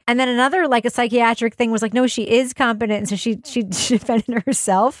was like, and then another like a psychiatric thing was like, no, she is competent, and so she defended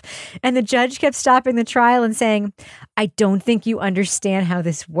herself. And the judge kept stopping the trial and saying, I don't think you understand how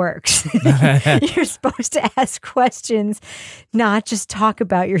this works. You're supposed to ask questions, not just talk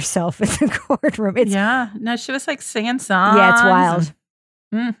about yourself in the courtroom. No, she was like singing songs. Yeah, it's wild.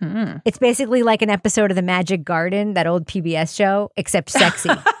 Mm-hmm. It's basically like an episode of The Magic Garden, that old PBS show, except sexy.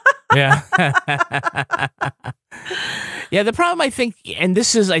 Yeah. Yeah, the problem, I think, and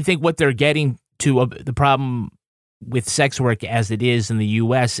this is, I think, what they're getting to, the problem with sex work as it is in the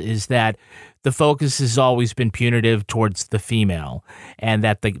U.S. is that the focus has always been punitive towards the female, and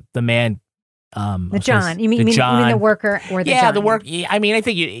that the man... the John. You mean the worker or the John? Yeah, the work. I mean, I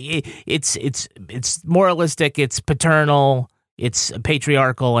think it's moralistic, it's paternal, it's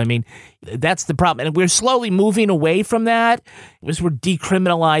patriarchal. I mean, that's the problem. And we're slowly moving away from that as we're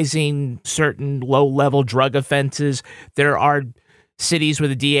decriminalizing certain low-level drug offenses. There are cities where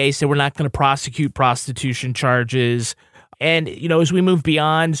the DA said we're not going to prosecute prostitution charges. And, as we move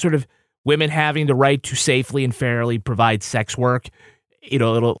beyond sort of women having the right to safely and fairly provide sex work,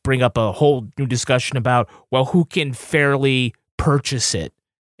 it'll bring up a whole new discussion about, well, who can fairly purchase it?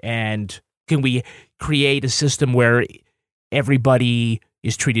 And can we create a system where everybody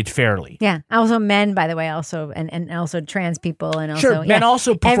is treated fairly? Yeah. Also men, by the way, and also trans people, and also sure, men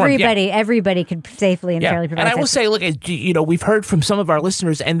also perform. Everybody could safely and fairly provide. And I will say, look, we've heard from some of our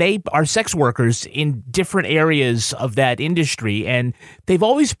listeners, and they are sex workers in different areas of that industry, and they've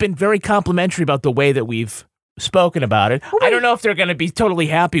always been very complimentary about the way that we've spoken about it. I don't know if they're going to be totally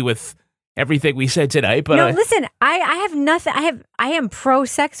happy with everything we said tonight, but no, listen, I have nothing. I am pro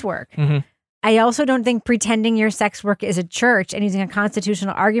sex work. Mm-hmm. I also don't think pretending your sex work is a church and using a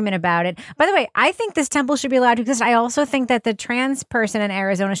constitutional argument about it. By the way, I think this temple should be allowed to exist. I also think that the trans person in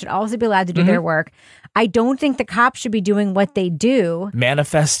Arizona should also be allowed to do their work. I don't think the cops should be doing what they do.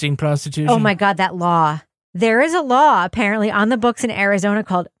 Manifesting prostitution. Oh my God, that law. There is a law apparently on the books in Arizona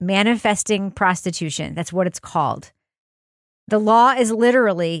called manifesting prostitution. That's what it's called. The law is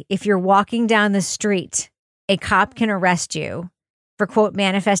literally, if you're walking down the street, a cop can arrest you for, quote,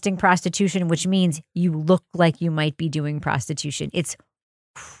 manifesting prostitution, which means you look like you might be doing prostitution. It's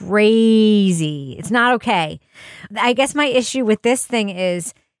crazy. It's not okay. I guess my issue with this thing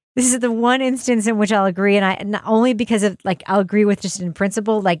is, this is the one instance in which I'll agree, and I not only because of, I'll agree with just in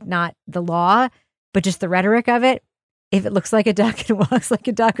principle, not the law, but just the rhetoric of it. If it looks like a duck and walks like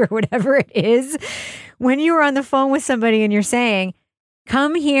a duck or whatever it is, when you are on the phone with somebody and you're saying,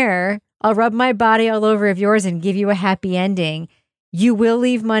 come here, I'll rub my body all over of yours and give you a happy ending. You will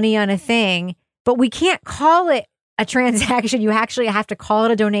leave money on a thing, but we can't call it a transaction. You actually have to call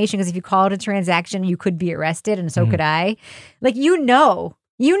it a donation, because if you call it a transaction, you could be arrested, and so could I. You know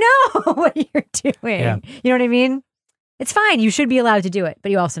what you're doing. Yeah. You know what I mean? It's fine. You should be allowed to do it,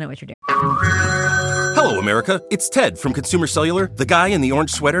 but you also know what you're doing. Hello, America. It's Ted from Consumer Cellular, the guy in the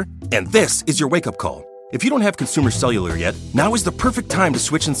orange sweater, and this is your wake-up call. If you don't have Consumer Cellular yet, now is the perfect time to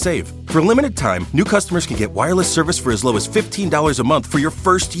switch and save. For a limited time, new customers can get wireless service for as low as $15 a month for your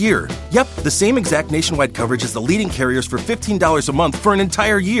first year. Yep, the same exact nationwide coverage as the leading carriers for $15 a month for an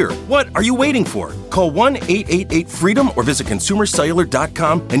entire year. What are you waiting for? Call 1-888-FREEDOM or visit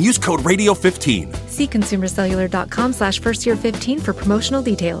consumercellular.com and use code RADIO15. See consumercellular.com/firstyear15 for promotional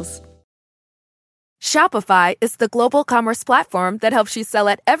details. Shopify is the global commerce platform that helps you sell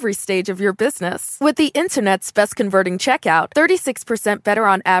at every stage of your business. With the internet's best converting checkout, 36% better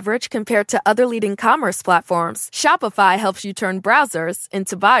on average compared to other leading commerce platforms, Shopify helps you turn browsers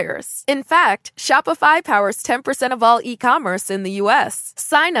into buyers. In fact, Shopify powers 10% of all e-commerce in the U.S.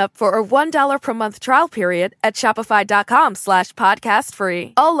 Sign up for a $1 per month trial period at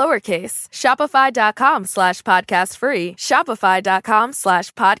shopify.com/podcastfree. All lowercase, shopify.com/podcastfree,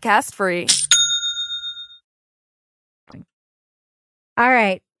 shopify.com/podcastfree. All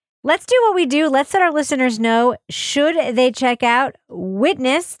right. Let's do what we do. Let's let our listeners know, should they check out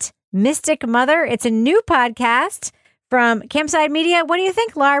Witnessed, Mystic Mother. It's a new podcast from Campside Media. What do you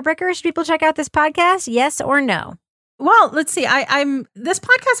think, Laura Bricker? Should people check out this podcast? Yes or no? Well, let's see. This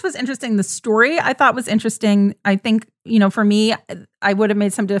podcast was interesting. The story I thought was interesting. I think, for me, I would have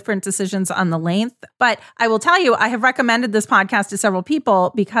made some different decisions on the length, but I will tell you, I have recommended this podcast to several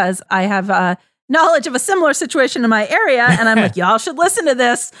people because I have knowledge of a similar situation in my area. And I'm like, y'all should listen to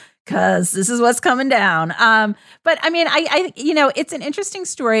this because this is what's coming down. But I mean, I it's an interesting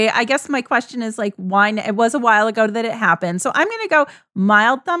story. I guess my question is why? It was a while ago that it happened. So I'm going to go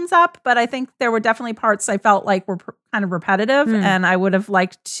mild thumbs up, but I think there were definitely parts I felt like were kind of repetitive, and I would have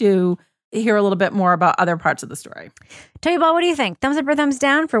liked to hear a little bit more about other parts of the story. Toby Ball, what do you think? Thumbs up or thumbs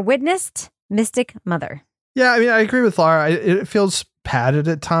down for Witnessed, Mystic Mother? Yeah, I mean, I agree with Laura. It feels padded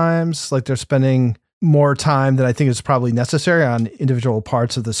at times, like they're spending more time than I think is probably necessary on individual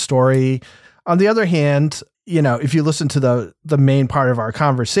parts of the story. On the other hand, if you listen to the main part of our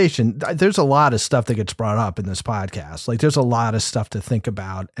conversation, there's a lot of stuff that gets brought up in this podcast. There's a lot of stuff to think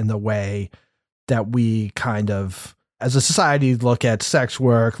about in the way that we kind of as a society, look at sex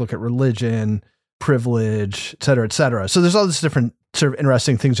work, look at religion, privilege, et cetera, et cetera. So there's all these different sort of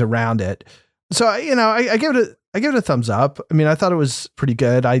interesting things around it. So, I give it a thumbs up. I mean, I thought it was pretty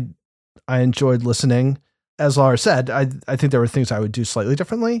good. I enjoyed listening. As Laura said, I think there were things I would do slightly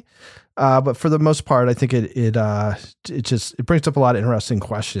differently. But for the most part, I think it brings up a lot of interesting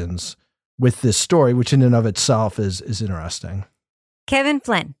questions with this story, which in and of itself is interesting. Kevin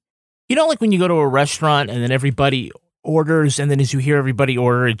Flynn. Like when you go to a restaurant and then everybody orders, and then as you hear everybody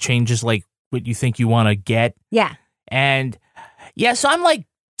order, it changes like what you think you want to get. Yeah. And so I'm like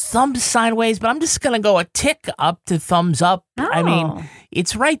thumbs sideways, but I'm just going to go a tick up to thumbs up. Oh. I mean,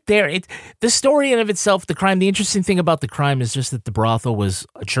 it's right there. The story in of itself, the crime, the interesting thing about the crime is just that the brothel was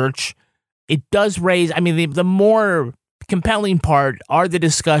a church. It does raise, I mean, the more compelling part are the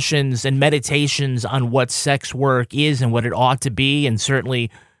discussions and meditations on what sex work is and what it ought to be, and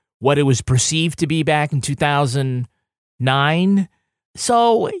certainly what it was perceived to be back in 2009.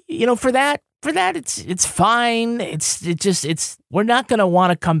 So, for that, it's fine. We're not going to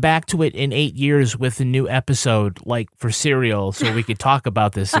want to come back to it in 8 years with a new episode like for Serial, so we could talk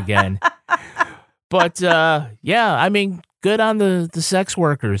about this again. But I mean, good on the sex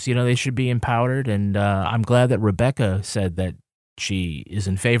workers. They should be empowered, and I'm glad that Rebecca said that she is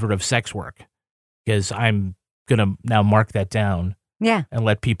in favor of sex work, because I'm gonna now mark that down. Yeah, and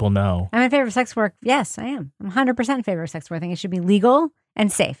let people know. I'm in favor of sex work. Yes, I am. I'm 100% in favor of sex work. I think it should be legal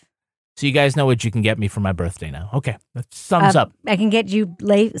and safe. So you guys know what you can get me for my birthday now. Okay, that's thumbs up. I can get you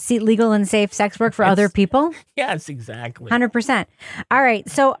legal and safe sex work for other people? Yes, exactly. 100%. All right,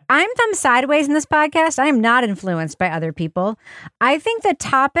 so I'm thumb sideways in this podcast. I am not influenced by other people. I think the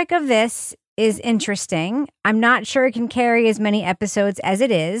topic of this is interesting. I'm not sure it can carry as many episodes as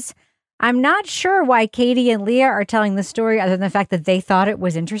it is. I'm not sure why Katie and Leah are telling the story other than the fact that they thought it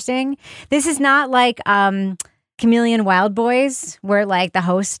was interesting. This is not like Chameleon Wild Boys, where like the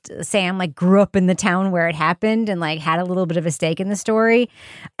host, Sam, like grew up in the town where it happened and like had a little bit of a stake in the story.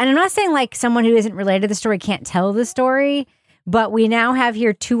 And I'm not saying like someone who isn't related to the story can't tell the story, but we now have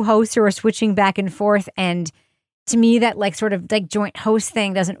here two hosts who are switching back and forth. And to me, that like sort of like joint host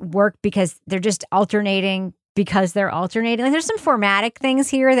thing doesn't work because they're just alternating because they're alternating. Like there's some formatic things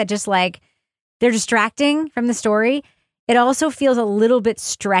here that just like they're distracting from the story. It also feels a little bit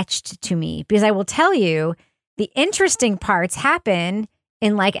stretched to me because I will tell you, the interesting parts happen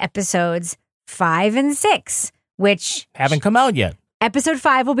in like episodes 5 and 6, which haven't come out yet. Episode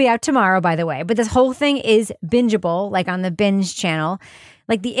 5 will be out tomorrow, by the way. But this whole thing is bingeable, like on the Binge channel.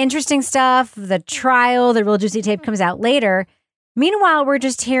 Like the interesting stuff, the trial, the real juicy tape comes out later. Meanwhile, we're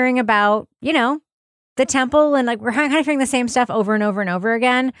just hearing about, the temple, and like we're kind of hearing the same stuff over and over and over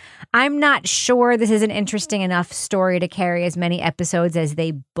again. I'm not sure this is an interesting enough story to carry as many episodes as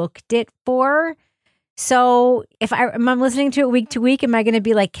they booked it for. So if I'm listening to it week to week, am I going to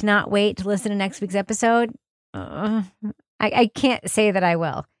be like, cannot wait to listen to next week's episode? I can't say that I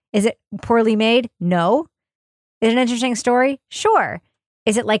will. Is it poorly made? No. Is it an interesting story? Sure.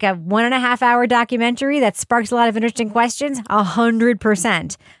 Is it like a 1.5 hour documentary that sparks a lot of interesting questions?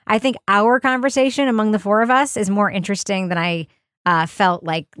 100%. I think our conversation among the four of us is more interesting than I felt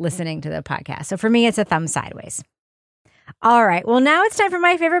like listening to the podcast. So for me, it's a thumb sideways. All right. Well, now it's time for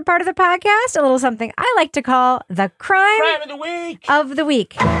my favorite part of the podcast, a little something I like to call the crime of the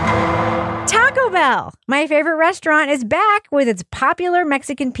week. Taco Bell, my favorite restaurant, is back with its popular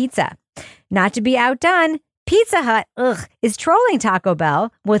Mexican pizza. Not to be outdone, Pizza Hut, is trolling Taco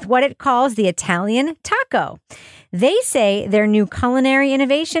Bell with what it calls the Italian taco. They say their new culinary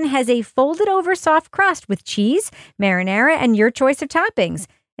innovation has a folded over soft crust with cheese, marinara, and your choice of toppings.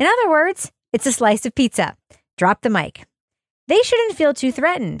 In other words, it's a slice of pizza. Drop the mic. They shouldn't feel too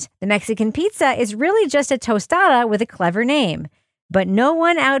threatened. The Mexican pizza is really just a tostada with a clever name. But no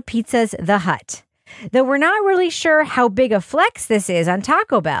one out-pizzas the Hut. Though we're not really sure how big a flex this is on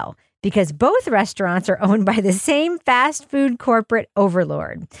Taco Bell, because both restaurants are owned by the same fast food corporate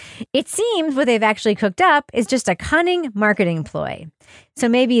overlord. It seems what they've actually cooked up is just a cunning marketing ploy. So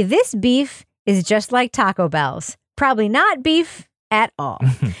maybe this beef is just like Taco Bell's. Probably not beef at all.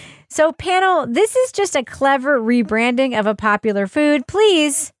 So panel, this is just a clever rebranding of a popular food.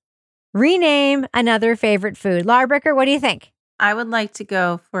 Please rename another favorite food. Laura Bricker, what do you think? I would like to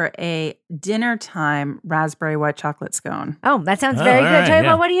go for a dinner time raspberry white chocolate scone. Oh, that sounds very good. Tell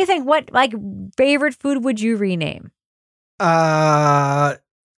me, what do you think? What like favorite food would you rename? I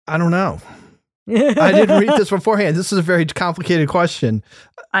don't know. I didn't read this beforehand. This is a very complicated question.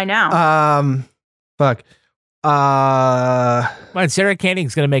 I know. Fuck. Well, Sarah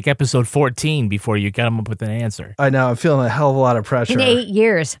Canning's going to make episode 14 before you come up with an answer. I know. I'm feeling a hell of a lot of pressure. In 8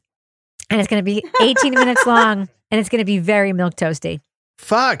 years. And it's going to be 18 minutes long. And it's going to be very milquetoasty.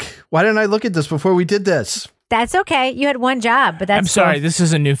 Fuck. Why didn't I look at this before we did this? That's okay. You had one job, but that's I'm sorry. cool. This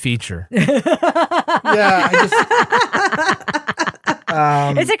is a new feature. It's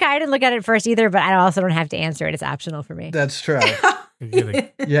okay. I didn't look at it first either, but I also don't have to answer it. It's optional for me. That's true.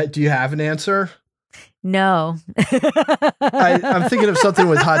 Yeah. Do you have an answer? No. I'm thinking of something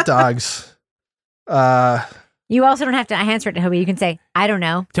with hot dogs. You also don't have to answer it, Toby. You can say, I don't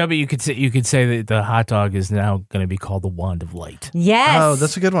know. Toby, you could say that the hot dog is now going to be called the Wand of Light. Yes. Oh,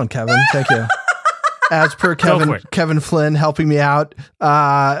 that's a good one, Kevin. Thank you. As per Kevin Flynn helping me out,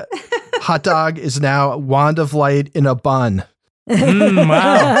 hot dog is now Wand of Light in a bun.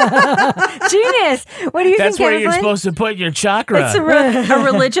 Wow. Genius. What do you That's think, where Kevin you're Flynn? supposed to put your chakra. It's a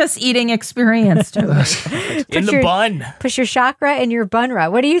religious eating experience, Toby. In the bun. Push your chakra in your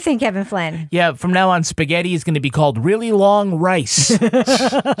bunra. What do you think, Kevin Flynn? Yeah, from now on, spaghetti is going to be called really long rice.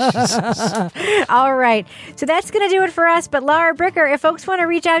 All right. So that's going to do it for us. But Laura Bricker, if folks want to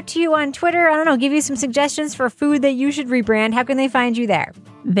reach out to you on Twitter, I don't know, give you some suggestions for food that you should rebrand, how can they find you there?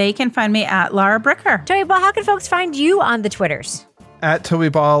 They can find me at Laura Bricker. Toby Ball, how can folks find you on the Twitters? At Toby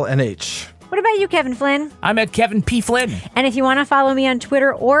Ball NH. What about you, Kevin Flynn? I'm at Kevin P. Flynn. And if you want to follow me on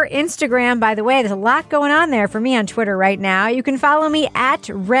Twitter or Instagram, by the way, there's a lot going on there for me on Twitter right now. You can follow me at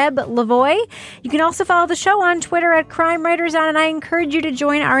Reb Lavoie. You can also follow the show on Twitter at Crime Writers On, and I encourage you to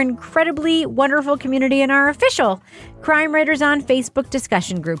join our incredibly wonderful community in our official Crime Writers On Facebook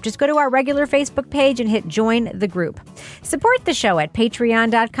discussion group. Just go to our regular Facebook page and hit join the group. Support the show at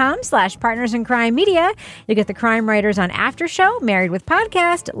patreon.com/Partners in Crime Media. You get the Crime Writers On After Show, Married with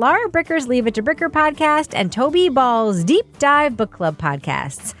Podcast, Laura Bricker's Leave It to Bricker podcast, and Toby Ball's Deep Dive Book Club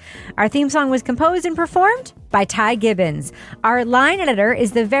podcasts. Our theme song was composed and performed by Ty Gibbons. Our line editor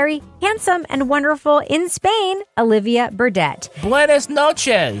is the very handsome and wonderful in Spain, Olivia Burdett. Buenas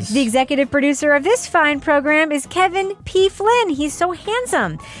noches. The executive producer of this fine program is Kevin P. Flynn. He's so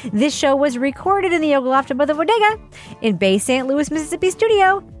handsome. This show was recorded in the Ogloff above the Bodega in Bay St. Louis, Mississippi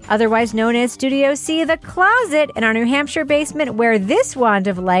studio, otherwise known as Studio C, the closet in our New Hampshire basement, where this wand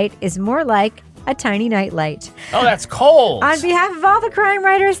of light is more like a tiny nightlight. Oh, that's cold. On behalf of all the crime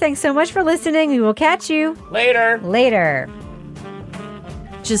writers, thanks so much for listening. We will catch you later.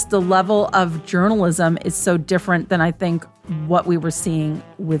 Just the level of journalism is so different than I think what we were seeing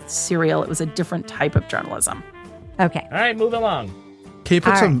with Serial. It was a different type of journalism. Okay. All right, move along. Can you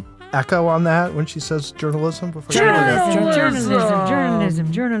put some echo on that when she says journalism? Before Journalism.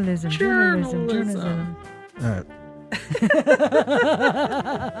 All right.